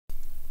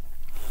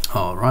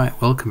Alright,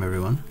 welcome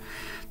everyone.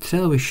 Today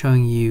I'll be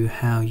showing you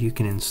how you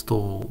can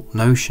install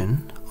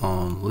Notion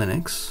on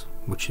Linux,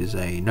 which is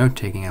a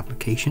note-taking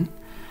application.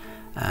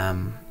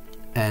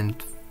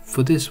 And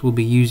for this we'll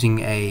be using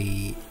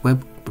a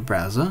web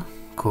browser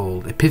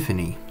called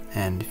Epiphany.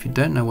 And if you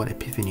don't know what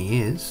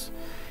Epiphany is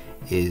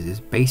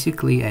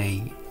basically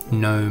a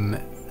GNOME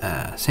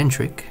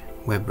centric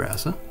web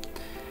browser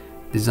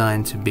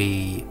designed to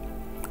be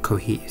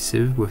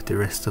cohesive with the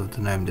rest of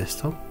the GNOME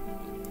desktop.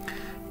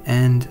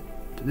 And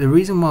the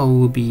reason why we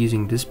will be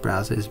using this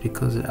browser is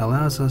because it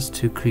allows us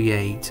to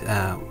create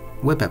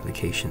web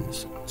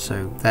applications.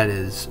 So that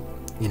is,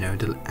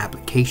 the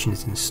application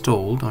is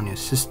installed on your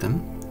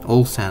system,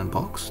 all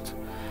sandboxed.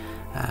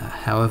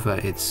 However,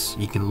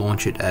 you can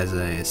launch it as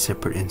a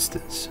separate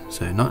instance.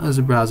 So not as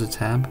a browser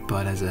tab,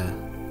 but as a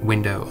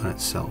window on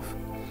itself.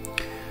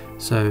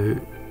 So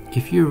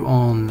if you're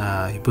on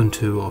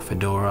Ubuntu or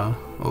Fedora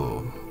or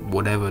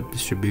whatever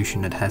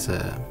distribution that has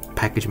a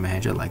package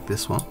manager like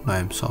this one,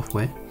 GNOME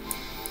Software,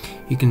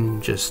 you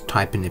can just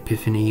type in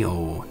Epiphany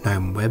or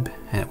GNOME Web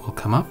and it will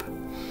come up.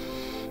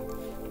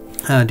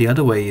 The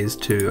other way is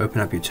to open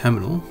up your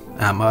terminal.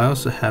 I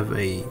also have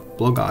a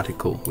blog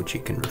article which you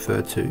can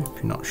refer to if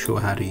you're not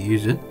sure how to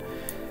use it.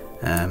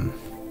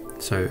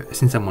 So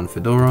since I'm on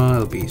Fedora,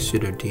 it'll be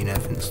sudo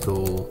dnf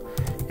install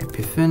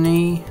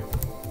Epiphany.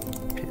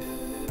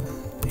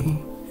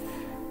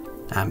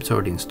 It's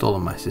already installed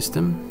on my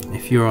system.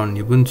 If you're on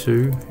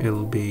Ubuntu,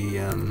 it'll be,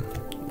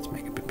 let's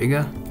make it a bit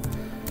bigger.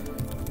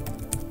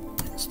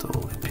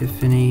 Install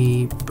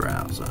Epiphany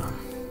browser.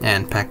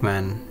 And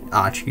Pacman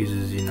Arch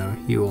users,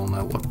 you all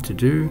know what to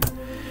do.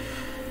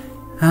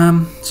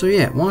 So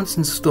yeah, once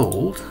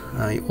installed,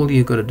 all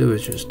you've got to do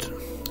is just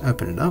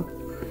open it up.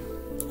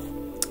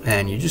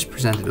 And you just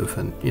present it with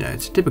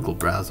it's a typical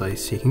browser,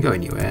 so you can go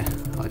anywhere.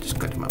 I'll just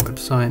go to my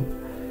website.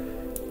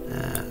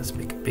 Let's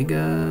make it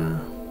bigger.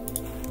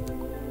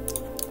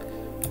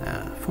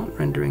 Font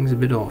rendering's a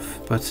bit off,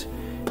 but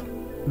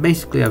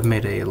basically I've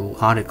made a little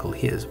article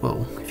here as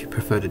well, if you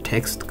prefer the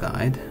text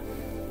guide.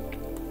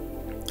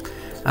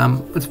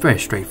 It's very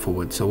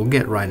straightforward, so we'll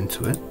get right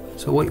into it.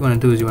 So what you want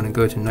to do is you want to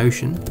go to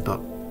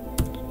notion.so,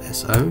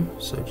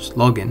 so just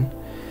log in.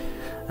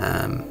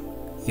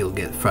 You'll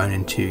get thrown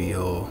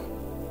into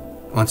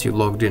once you're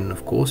logged in,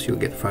 of course, you'll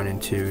get thrown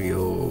into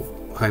your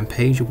home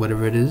page or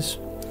whatever it is.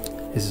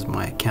 This is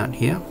my account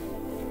here.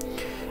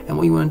 And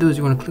what you want to do is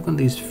you want to click on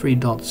these three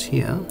dots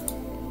here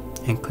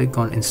and click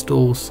on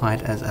install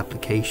site as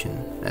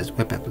application, as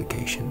web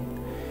application.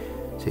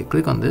 So you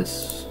click on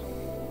this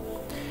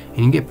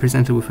and you get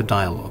presented with a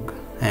dialog,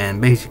 and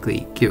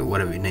basically give it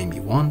whatever name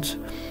you want.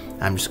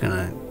 I'm just going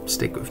to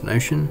stick with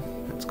Notion.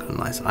 It's got a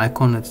nice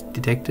icon that's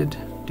detected,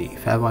 the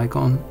fav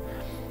icon,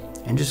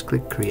 and just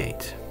click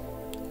create.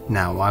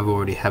 Now I've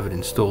already have it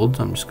installed,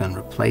 so I'm just going to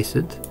replace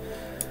it.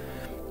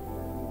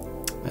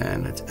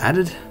 And it's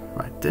added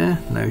right there,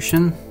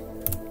 Notion.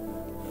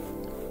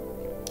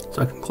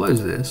 So I can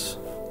close this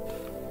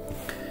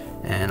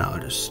and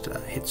I'll just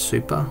hit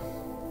super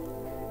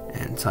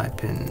and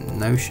type in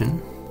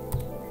Notion.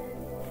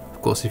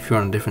 Of course, if you're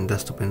on a different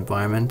desktop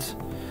environment,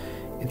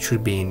 it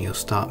should be in your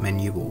start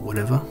menu or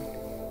whatever.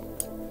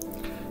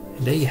 And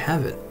there you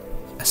have it,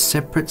 a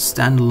separate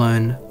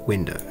standalone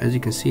window. As you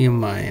can see in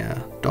my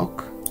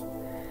dock,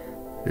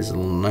 there's a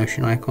little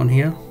Notion icon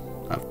here.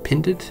 I've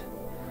pinned it.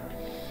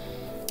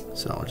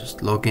 So I'll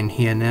just log in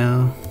here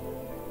now.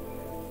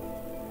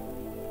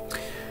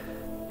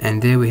 And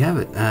there we have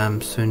it.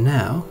 So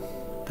now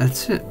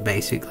that's it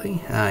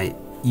basically.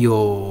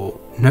 Your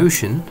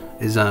Notion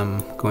is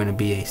going to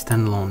be a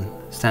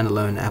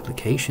standalone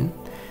application,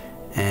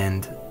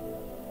 and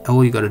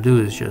all you got to do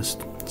is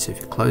just, so if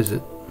you close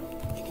it,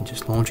 you can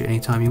just launch it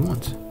anytime you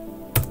want.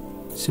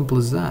 Simple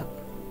as that.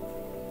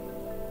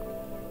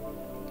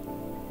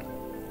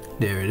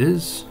 There it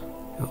is.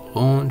 It'll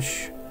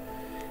launch.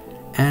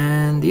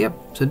 And yep,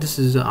 so this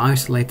is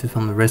isolated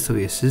from the rest of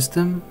your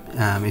system.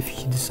 If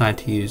you decide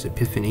to use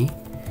Epiphany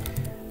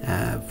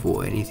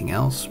for anything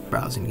else,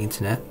 browsing the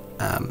internet,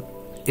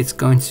 it's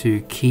going to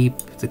keep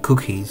the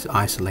cookies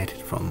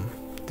isolated from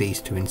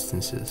these two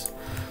instances.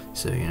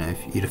 So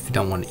if you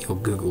don't want your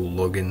Google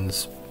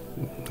logins,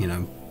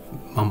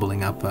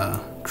 mumbling up,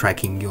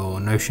 tracking your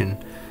Notion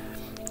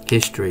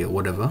history or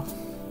whatever,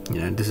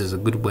 this is a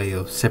good way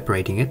of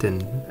separating it,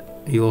 and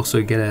you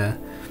also get a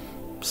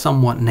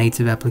somewhat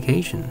native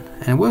application,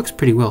 and it works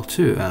pretty well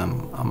too,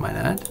 I might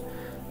add.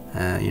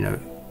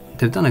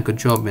 They've done a good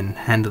job in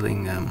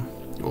handling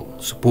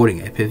or supporting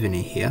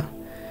Epiphany here.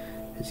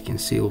 As you can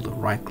see, all the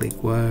right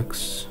click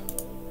works,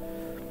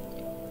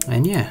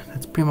 and yeah,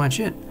 that's pretty much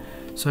it.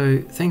 So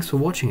thanks for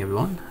watching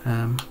everyone.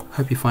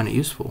 Hope you find it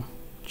useful.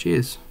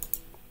 Cheers.